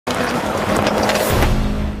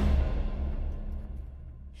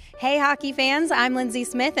Hey hockey fans, I'm Lindsay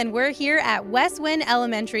Smith and we're here at Westwind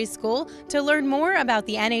Elementary School to learn more about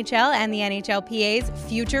the NHL and the NHLPA's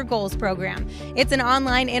Future Goals program. It's an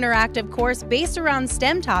online interactive course based around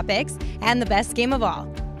STEM topics and the best game of all,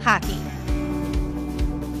 hockey.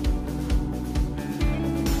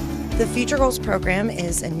 The Future Goals program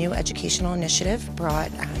is a new educational initiative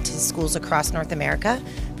brought to schools across North America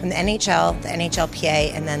from the NHL, the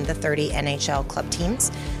NHLPA, and then the 30 NHL club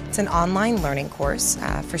teams. It's an online learning course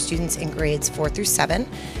for students in grades 4 through 7,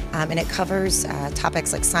 and it covers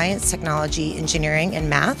topics like science, technology, engineering, and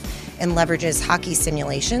math, and leverages hockey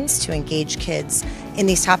simulations to engage kids in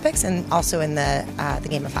these topics and also in the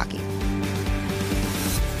game of hockey.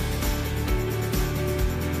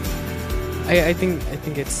 I think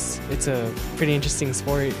it's a pretty interesting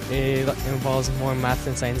sport. It involves more math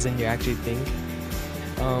and science than you actually think.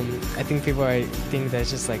 I think people think that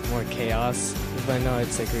it's just like more chaos, but no,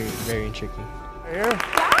 it's like very intriguing.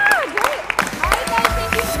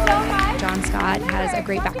 John Scott has a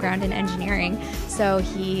great background in engineering, so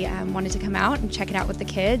he wanted to come out and check it out with the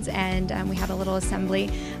kids, and we had a little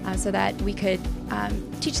assembly so that we could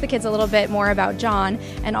teach the kids a little bit more about John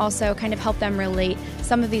and also kind of help them relate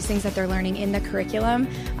some of these things that they're learning in the curriculum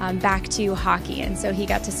back to hockey. And so he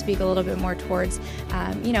got to speak a little bit more towards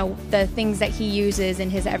the things that he uses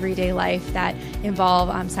in his everyday life that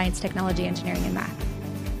involve science, technology, engineering, and math.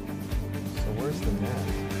 So where's the math?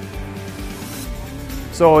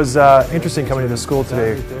 So it was interesting coming to the school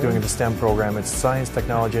today doing the STEM program. It's science,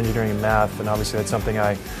 technology, engineering, and math, and obviously that's something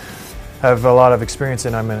I have a lot of experience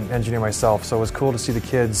in. I'm an engineer myself, so it was cool to see the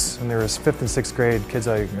kids, and there was 5th and 6th grade kids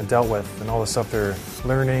I dealt with, and all the stuff they're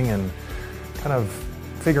learning and kind of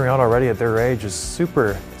figuring out already at their age is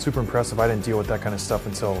super impressive. I didn't deal with that kind of stuff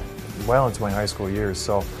until well into my high school years,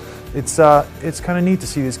 so it's kind of neat to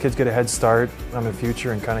see these kids get a head start on the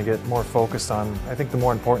future and kind of get more focused on, I think, the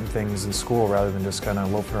more important things in school rather than just kind of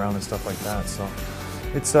loafing around and stuff like that. So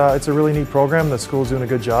it's a really neat program. The school's doing a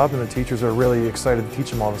good job, and the teachers are really excited to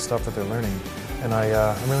teach them all the stuff that they're learning, and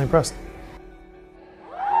I'm really impressed.